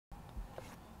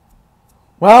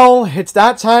Well, it's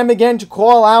that time again to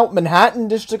call out Manhattan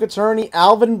District Attorney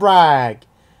Alvin Bragg.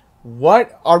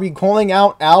 What are we calling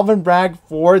out Alvin Bragg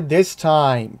for this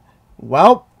time?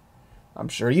 Well, I'm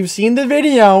sure you've seen the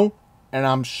video, and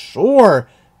I'm sure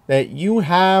that you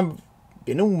have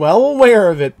been well aware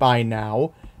of it by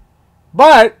now.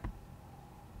 But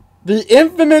the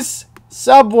infamous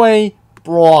subway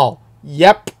brawl.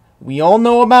 Yep, we all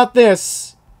know about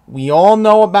this. We all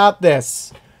know about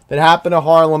this that happened to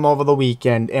Harlem over the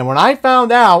weekend. And when I found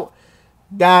out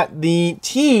that the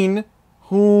teen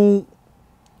who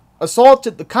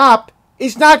assaulted the cop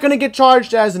is not going to get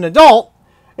charged as an adult,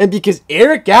 and because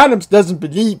Eric Adams doesn't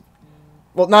believe,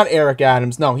 well, not Eric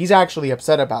Adams, no, he's actually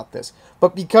upset about this,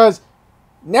 but because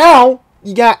now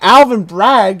you got Alvin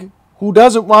Bragg, who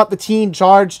doesn't want the teen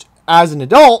charged as an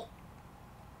adult,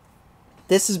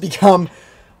 this has become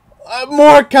a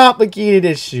more complicated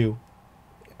issue.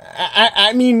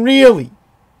 I mean, really.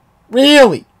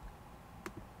 The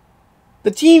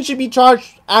teen should be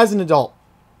charged as an adult.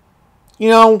 You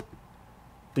know?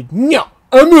 But no,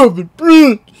 I'm Alvin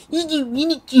Bragg. You don't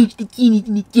really charge the teen as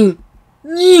an adult.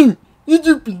 No, you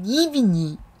don't believe in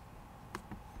me.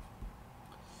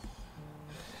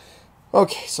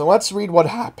 Okay, so let's read what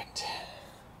happened.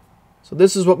 So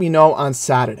this is what we know on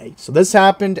Saturday. So this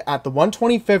happened at the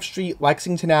 125th Street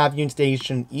Lexington Avenue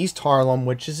station, East Harlem,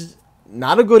 which is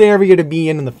not a good area to be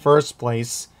in the first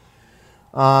place.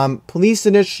 Police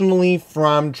initially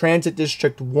from Transit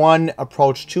District 1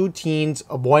 approached two teens,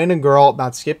 a boy and a girl,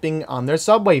 about skipping on their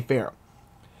subway fare.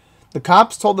 The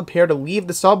cops told the pair to leave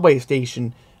the subway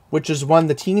station, which is when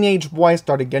the teenage boy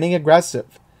started getting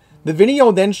aggressive. The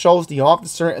video then shows the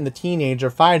officer and the teenager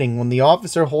fighting when the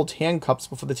officer holds handcuffs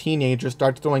before the teenager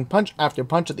starts throwing punch after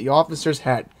punch at the officer's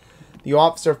head. The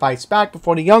officer fights back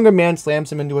before the younger man slams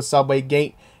him into a subway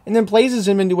gate and then places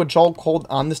him into a chokehold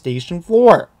on the station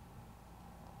floor.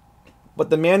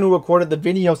 But the man who recorded the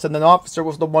video said the officer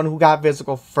was the one who got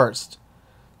physical first.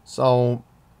 So,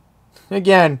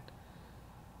 again,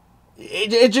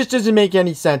 it just doesn't make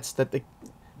any sense that the...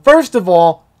 First of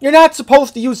all, you're not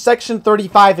supposed to use Section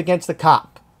 35 against the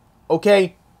cop,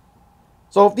 okay?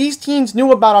 So if these teens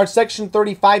knew about our Section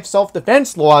 35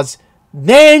 self-defense laws,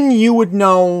 then you would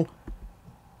know...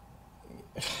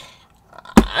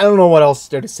 I don't know what else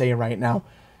there to say right now.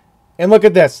 And look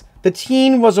at this. The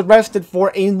teen was arrested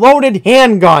for a loaded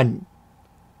handgun.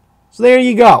 So there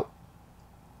you go.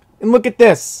 And look at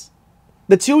this.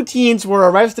 The two teens were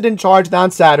arrested and charged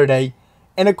on Saturday.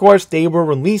 And of course, they were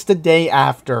released the day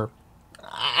after.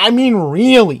 I mean,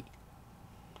 really.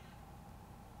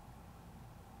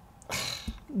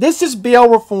 This is bail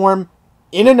reform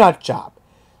in a nutjob.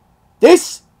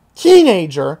 This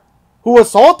teenager who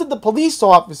assaulted the police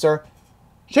officer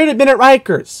should have been at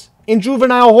Rikers in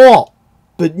juvenile hall.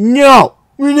 But no,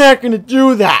 we're not going to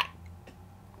do that.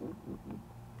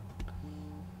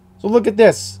 So look at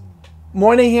this.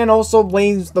 Moynihan also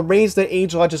blames the raise the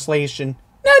age legislation.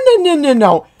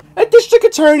 No. A district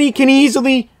attorney can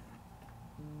easily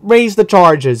raise the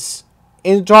charges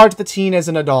and charge the teen as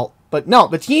an adult. But no,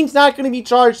 the teen's not going to be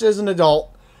charged as an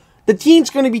adult. The teen's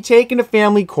going to be taken to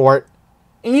family court.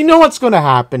 And you know what's going to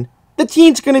happen. The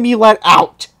teen's going to be let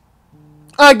out.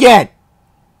 Again.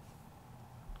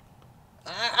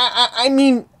 I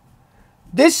mean,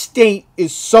 this state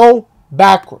is so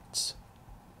backwards.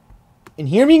 And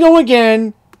here we go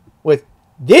again with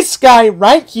this guy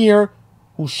right here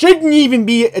who shouldn't even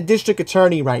be a district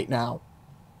attorney right now.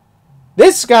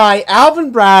 This guy,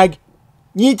 Alvin Bragg,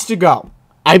 needs to go.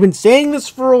 I've been saying this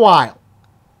for a while.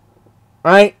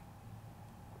 Right?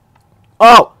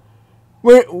 Oh,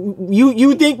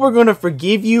 you think we're going to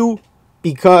forgive you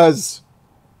because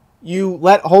you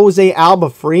let Jose Alba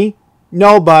free?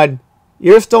 No, bud.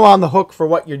 You're still on the hook for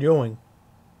what you're doing.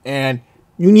 And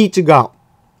you need to go.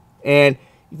 And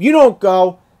if you don't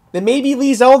go, then maybe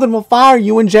Lee Zeldin will fire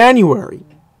you in January.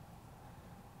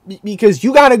 Because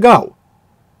you got to go.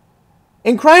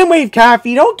 And Crime Wave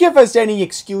Cafe, don't give us any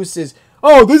excuses.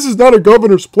 Oh, this is not a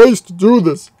governor's place to do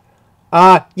this.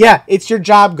 Yeah, it's your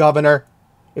job, governor.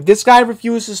 If this guy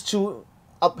refuses to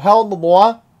uphold the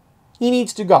law, he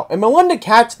needs to go. And Melinda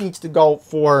Katz needs to go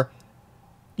for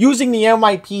using the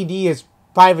NYPD as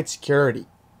private security.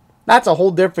 That's a whole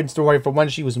different story from when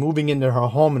she was moving into her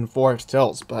home in Forest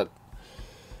Hills. But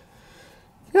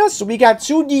yeah, so we got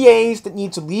two DAs that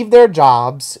need to leave their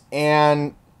jobs.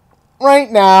 And right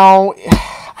now,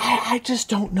 I just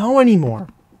don't know anymore.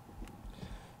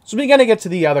 So we got to get to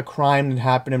the other crime that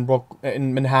happened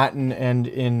in Manhattan and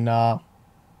in... yeah,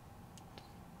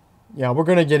 we're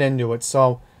going to get into it.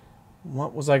 So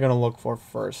what was I going to look for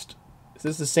first? Is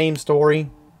this the same story?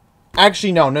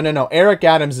 Actually, no. Eric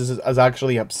Adams is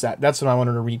actually upset. That's what I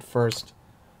wanted to read first.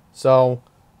 So,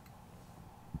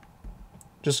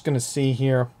 just going to see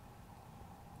here.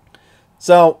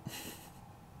 So,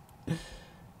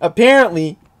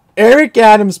 apparently, Eric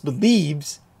Adams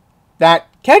believes that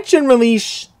catch and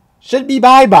release should be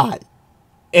bye-bye.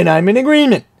 And I'm in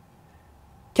agreement.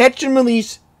 Catch and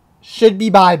release should be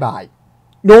bye-bye.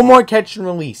 No more catch and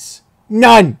release.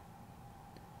 None.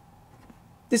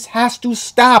 This has to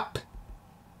stop.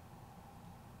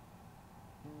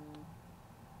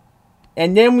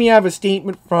 And then we have a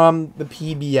statement from the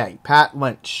PBA, Pat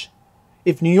Lynch.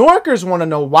 If New Yorkers want to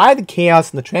know why the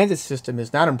chaos in the transit system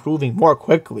is not improving more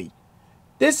quickly,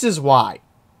 this is why.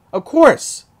 Of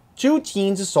course, 2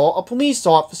 teens assault a police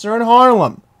officer in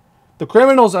Harlem. The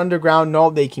criminals underground know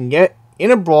they can get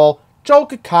in a brawl,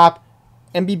 choke a cop,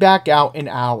 and be back out in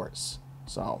hours.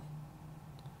 So,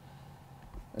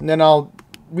 and then I'll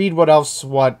read what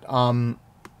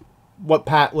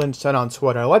Pat Lynch said on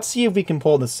Twitter. Let's see if we can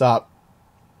pull this up.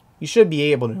 You should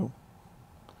be able to.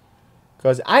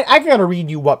 Because I gotta read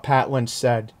you what Pat Lynch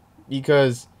said.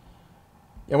 Because,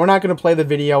 and we're not going to play the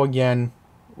video again.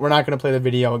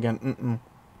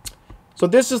 So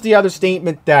this is the other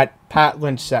statement that Pat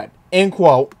Lynch said. End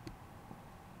quote.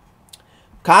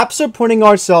 Cops are putting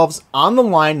ourselves on the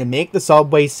line to make the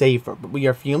subway safer, but we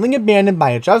are feeling abandoned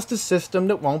by a justice system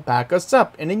that won't back us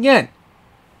up. And again,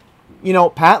 you know,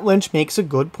 Pat Lynch makes a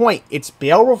good point. It's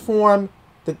bail reform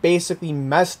that basically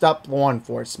messed up law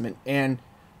enforcement. And,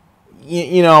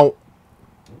 you know,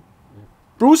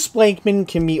 Bruce Blakeman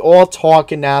can be all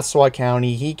talk in Nassau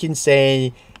County. He can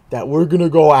say that we're going to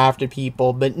go after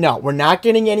people. But no, we're not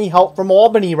getting any help from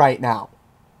Albany right now.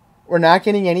 We're not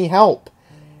getting any help.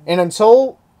 And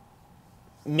until,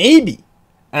 maybe,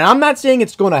 and I'm not saying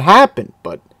it's going to happen,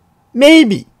 but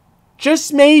maybe,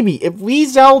 just maybe, if Lee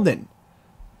Zeldin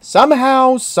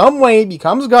somehow, some way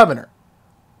becomes governor,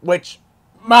 which,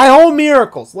 my whole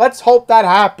miracles, let's hope that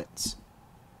happens.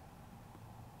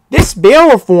 This bail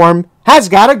reform has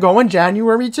got to go in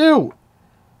January too.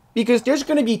 Because there's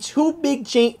going to be 2 big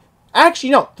changes. Actually,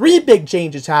 no, 3 big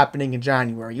changes happening in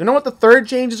January. You know what the third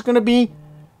change is going to be?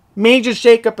 Major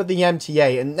shakeup of the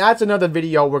MTA. And that's another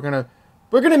video we're gonna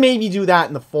maybe do that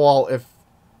in the fall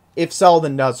if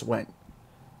Zeldin does win.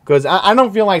 Because I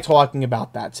don't feel like talking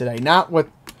about that today. Not with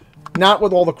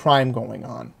all the crime going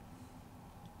on.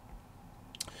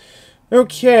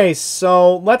 Okay,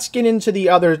 so let's get into the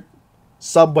other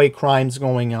subway crimes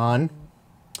going on.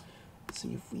 Let's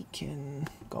see if we can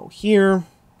go here.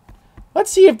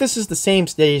 Let's see if this is the same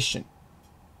station.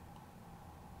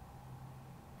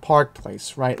 Park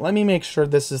Place, right? Let me make sure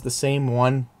this is the same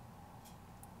one.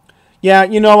 Yeah,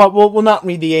 you know what? We'll not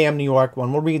read the AM New York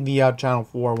one. We'll read the Channel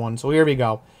 4 one. So here we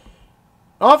go.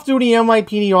 Off-duty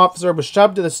NYPD officer was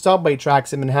shoved to the subway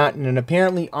tracks in Manhattan in an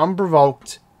apparently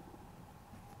unprovoked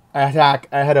attack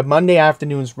ahead of Monday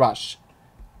afternoon's rush.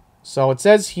 So it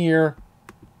says here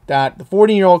that the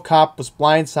 40-year-old cop was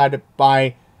blindsided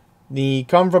by the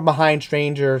come-from-behind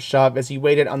stranger shove as he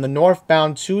waited on the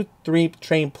northbound 2-3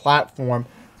 train platform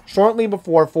shortly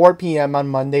before 4 p.m. on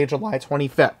Monday, July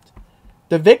 25th.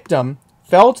 The victim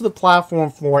fell to the platform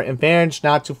floor and managed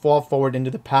not to fall forward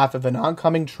into the path of an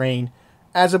oncoming train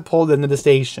as it pulled into the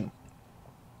station.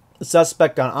 The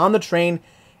suspect got on the train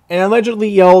and allegedly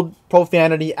yelled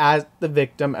profanity at the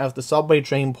victim as the subway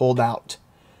train pulled out.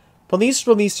 Police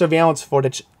released surveillance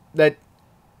footage that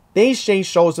they say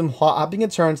shows him hopping a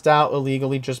turnstile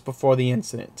illegally just before the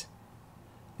incident.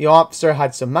 The officer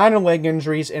had some minor leg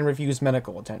injuries and refused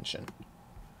medical attention.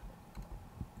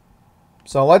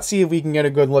 So let's see if we can get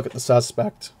a good look at the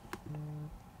suspect.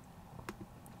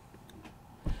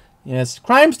 Yes,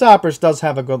 Crime Stoppers does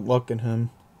have a good look at him.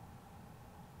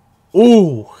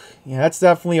 Ooh, yeah, that's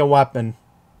definitely a weapon.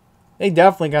 They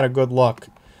definitely got a good look.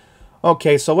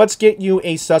 Okay, so let's get you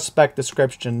a suspect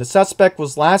description. The suspect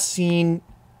was last seen...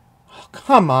 Oh,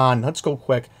 come on, let's go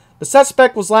quick. The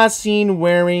suspect was last seen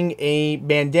wearing a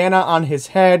bandana on his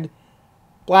head.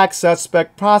 Black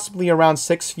suspect, possibly around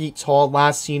 6 feet tall,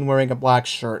 last seen wearing a black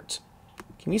shirt.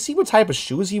 Can we see what type of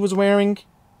shoes he was wearing?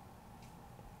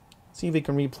 See if we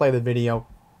can replay the video.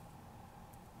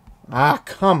 Ah,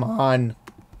 come on.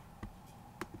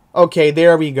 Okay,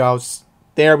 there we go.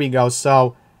 There we go.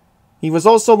 So, he was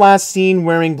also last seen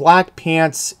wearing black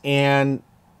pants and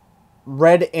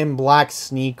red and black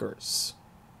sneakers.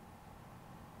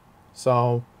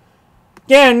 So,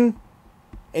 again,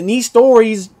 in these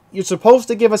stories, you're supposed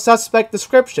to give a suspect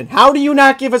description. How do you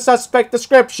not give a suspect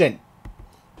description?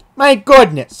 My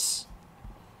goodness.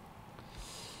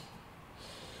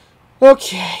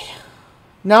 Okay.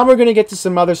 Now we're going to get to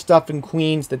some other stuff in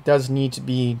Queens that does need to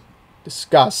be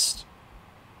discussed.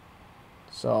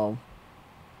 So,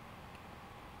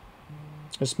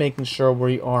 just making sure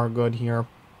we are good here.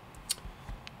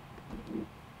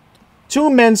 2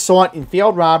 men sought in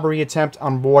failed robbery attempt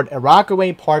on board a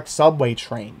Rockaway Park subway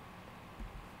train.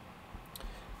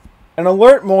 An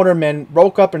alert motorman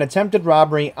broke up an attempted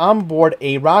robbery on board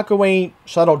a Rockaway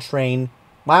shuttle train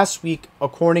last week,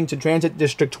 according to Transit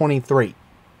District 23.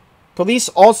 Police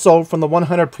also from the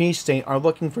 100 precinct are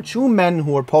looking for 2 men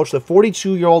who approached a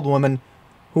 42-year-old woman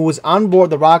who was on board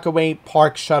the Rockaway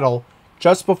Park shuttle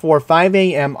just before 5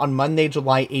 a.m. on Monday,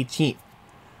 July 18th.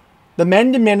 The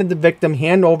men demanded the victim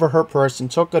hand over her purse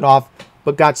and took it off,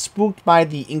 but got spooked by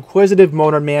the inquisitive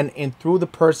motorman and threw the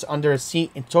purse under a seat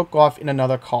and took off in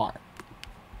another car.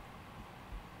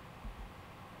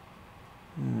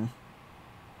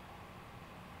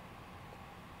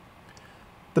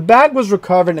 The bag was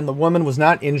recovered and the woman was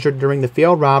not injured during the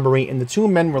failed robbery, and the 2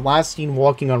 men were last seen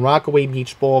walking on Rockaway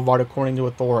Beach Boulevard, according to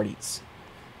authorities.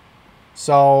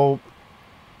 So,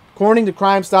 according to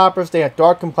Crime Stoppers, they had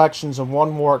dark complexions and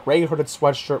one wore a gray hooded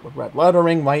sweatshirt with red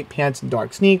lettering, white pants, and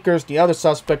dark sneakers. The other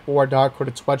suspect wore a dark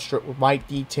hooded sweatshirt with white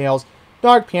details,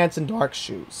 dark pants, and dark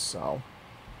shoes. So,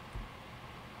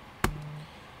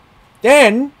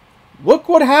 then, look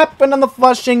what happened on the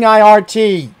Flushing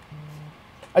IRT.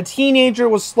 A teenager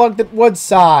was slugged at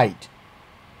Woodside.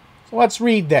 So let's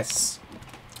read this.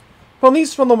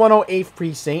 Police from the 108th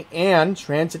Precinct and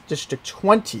Transit District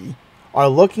 20 are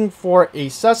looking for a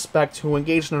suspect who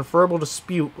engaged in a verbal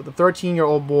dispute with a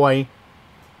 13-year-old boy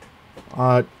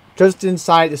just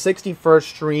inside the 61st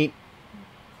Street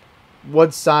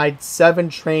Woodside 7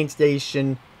 train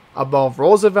station above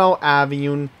Roosevelt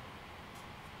Avenue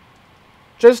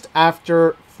just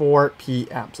after 4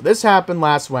 p.m. So this happened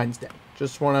last Wednesday.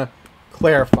 Just want to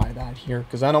clarify that here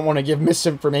because I don't want to give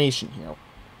misinformation here.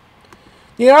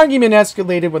 The argument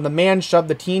escalated when the man shoved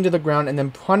the teen to the ground and then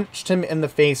punched him in the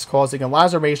face, causing a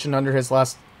laceration under his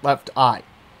left eye.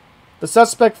 The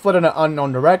suspect fled in an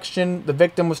unknown direction. The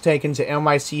victim was taken to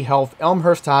NYC Health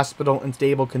Elmhurst Hospital in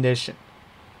stable condition.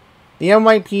 The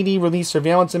NYPD released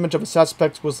surveillance image of a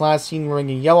suspect who was last seen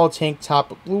wearing a yellow tank top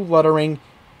with blue lettering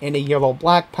and a yellow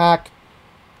backpack.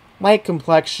 Light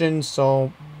complexion,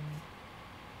 so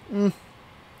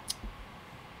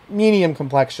medium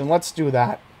complexion. Let's do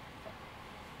that.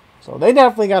 So they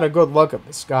definitely got a good look at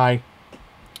this guy.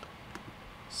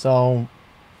 So,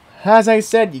 as I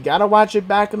said, you gotta watch it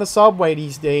back in the subway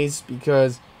these days,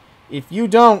 because if you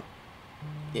don't,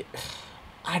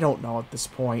 I don't know at this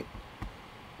point.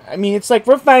 I mean, it's like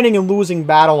we're fighting a losing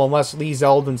battle unless Lee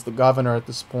Zeldin's the governor at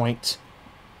this point.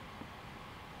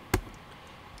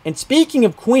 And speaking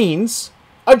of Queens,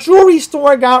 a jewelry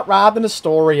store got robbed in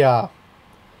Astoria.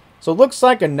 So it looks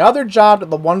like another job that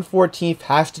the 114th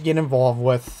has to get involved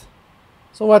with.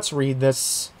 So let's read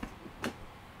this.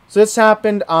 So this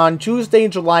happened on Tuesday,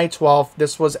 July 12th.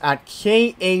 This was at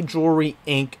K.A. Jewelry,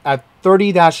 Inc. at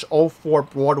 30-04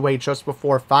 Broadway just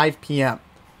before 5 p.m.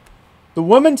 The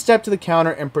woman stepped to the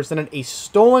counter and presented a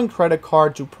stolen credit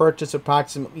card to purchase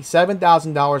approximately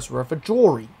 $7,000 worth of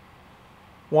jewelry.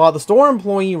 While the store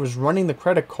employee was running the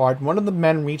credit card, one of the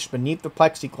men reached beneath the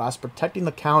plexiglass protecting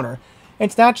the counter and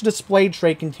snatched a display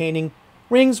tray containing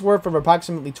rings worth of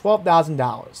approximately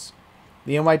 $12,000.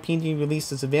 The NYPD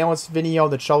released a surveillance video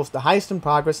that shows the heist in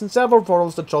progress and several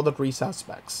photos that show the 3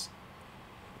 suspects.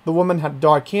 The woman had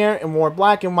dark hair and wore a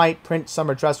black and white print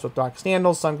summer dress with dark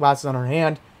sandals, sunglasses on her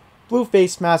hand, blue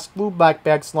face mask, blue black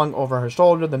bag slung over her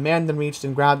shoulder. The man then reached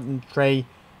and grabbed the tray,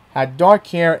 had dark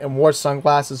hair and wore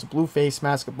sunglasses, a blue face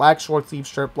mask, a black short sleeve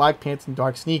shirt, black pants, and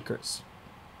dark sneakers.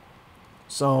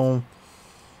 So,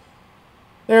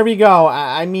 there we go.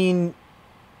 I mean,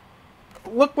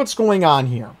 look what's going on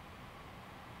here.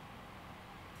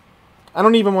 I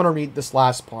don't even want to read this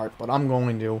last part, but I'm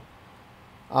going to.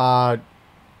 A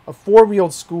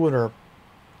 4-wheeled scooter.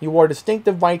 He wore a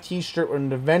distinctive white t-shirt with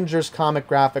an Avengers comic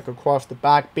graphic across the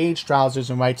back, beige trousers,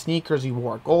 and white sneakers. He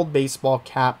wore a gold baseball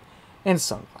cap and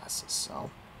sunglasses. So,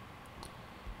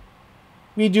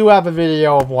 we do have a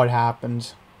video of what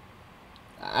happened.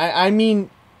 I mean,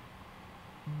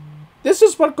 this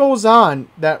is what goes on,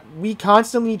 that we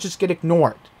constantly just get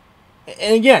ignored.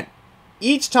 And again,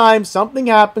 each time something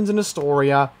happens in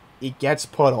Astoria, it gets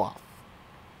put off.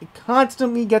 It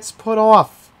constantly gets put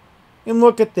off. And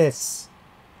look at this.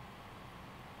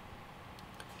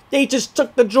 They just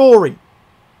took the jewelry.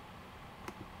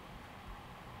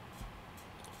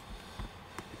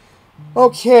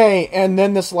 Okay, and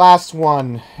then this last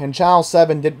one. And Channel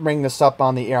 7 did bring this up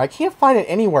on the air. I can't find it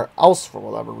anywhere else for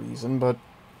whatever reason, but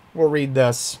we'll read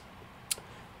this.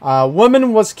 A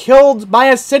woman was killed by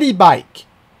a city bike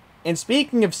And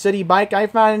speaking of City Bike, I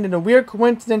found it a weird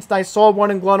coincidence that I saw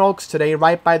one in Glen Oaks today,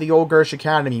 right by the old Gersh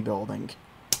Academy building.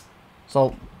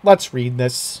 So, let's read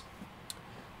this.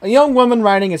 A young woman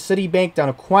riding a City Bike down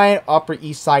a quiet Upper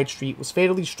East Side street was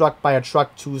fatally struck by a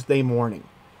truck Tuesday morning.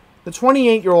 The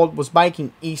 28-year-old was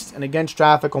biking east and against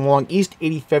traffic along East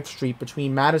 85th Street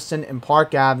between Madison and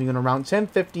Park Avenue at around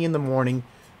 10:50 in the morning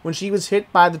when she was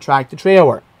hit by the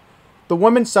tractor-trailer. The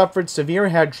woman suffered severe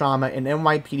head trauma, an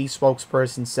NYPD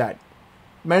spokesperson said.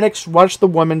 Medics rushed the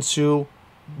woman to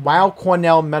Weill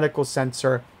Cornell Medical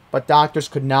Center, but doctors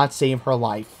could not save her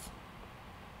life.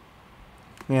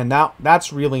 Man,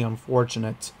 that's really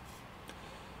unfortunate.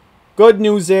 Good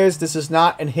news is this is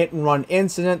not a hit-and-run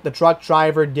incident. The truck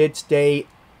driver did stay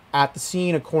at the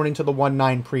scene according to the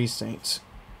 1-9 precinct.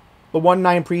 The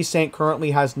 1-9 precinct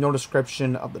currently has no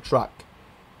description of the truck.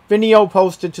 Video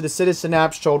posted to the Citizen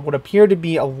app showed what appeared to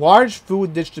be a large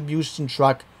food distribution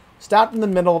truck stopped in the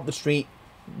middle of the street,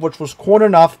 which was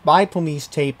cordoned off by police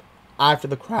tape after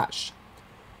the crash.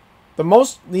 The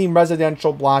mostly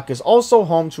residential block is also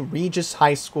home to Regis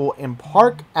High School and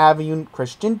Park Avenue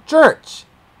Christian Church.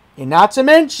 And not to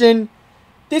mention,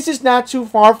 this is not too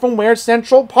far from where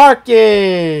Central Park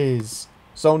is.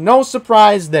 So no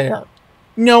surprise there.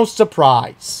 No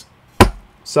surprise.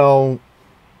 So,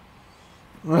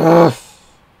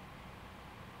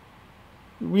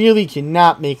 really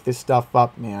cannot make this stuff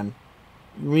up, man.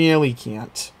 Really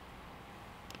can't.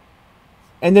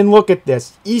 And then look at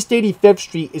this. East 85th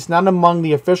Street is not among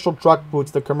the official truck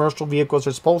routes the commercial vehicles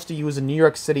are supposed to use in New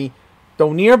York City,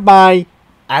 though nearby,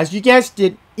 as you guessed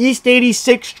it, East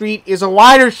 86th Street is a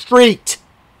wider street.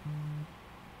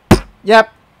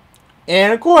 Yep.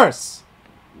 And of course,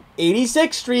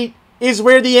 86th Street is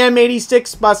where the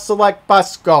M86 bus select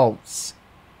bus goes.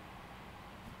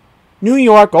 New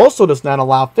York also does not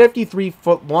allow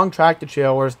 53-foot long tractor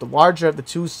trailers, the larger of the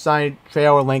two side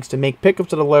trailer lengths, to make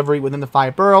pickups to delivery within the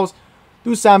 5 boroughs.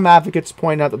 Though some advocates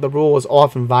point out that the rule is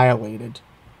often violated.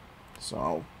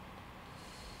 So,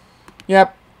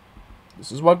 yep,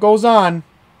 this is what goes on.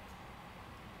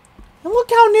 And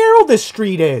look how narrow this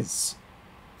street is.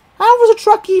 How was a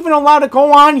truck even allowed to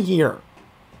go on here?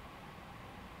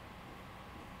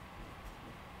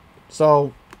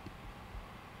 So,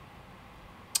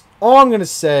 all I'm going to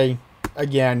say,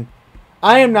 again,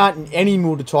 I am not in any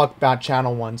mood to talk about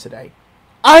Channel 1 today.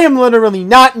 I am literally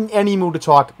not in any mood to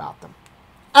talk about them.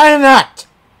 I am not.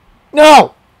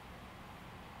 No.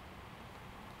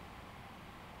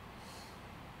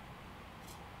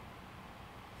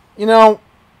 You know,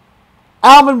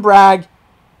 Alvin Bragg,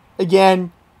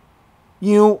 again,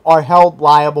 you are held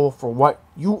liable for what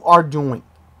you are doing.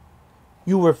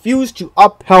 You refuse to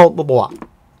uphold the law.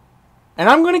 And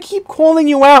I'm going to keep calling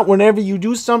you out whenever you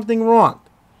do something wrong.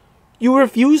 You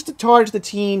refuse to charge the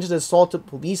teens that assaulted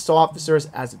police officers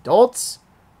as adults.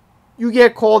 You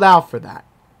get called out for that.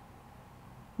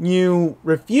 You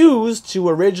refuse to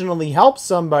originally help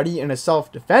somebody in a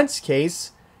self-defense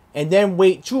case and then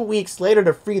wait 2 weeks later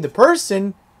to free the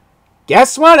person.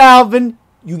 Guess what, Alvin?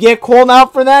 You get called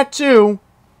out for that too.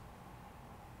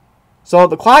 So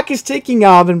the clock is ticking,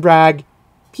 Alvin Bragg.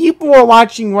 People are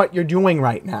watching what you're doing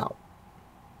right now.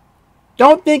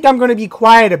 Don't think I'm going to be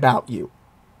quiet about you.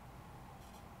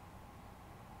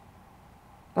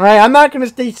 Alright, I'm not going to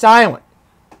stay silent.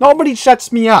 Nobody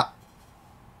shuts me up.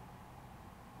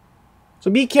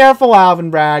 So be careful, Alvin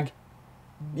Bragg,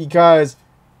 because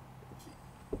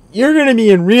you're going to be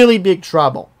in really big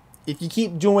trouble if you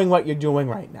keep doing what you're doing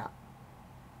right now.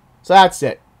 So that's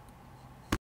it.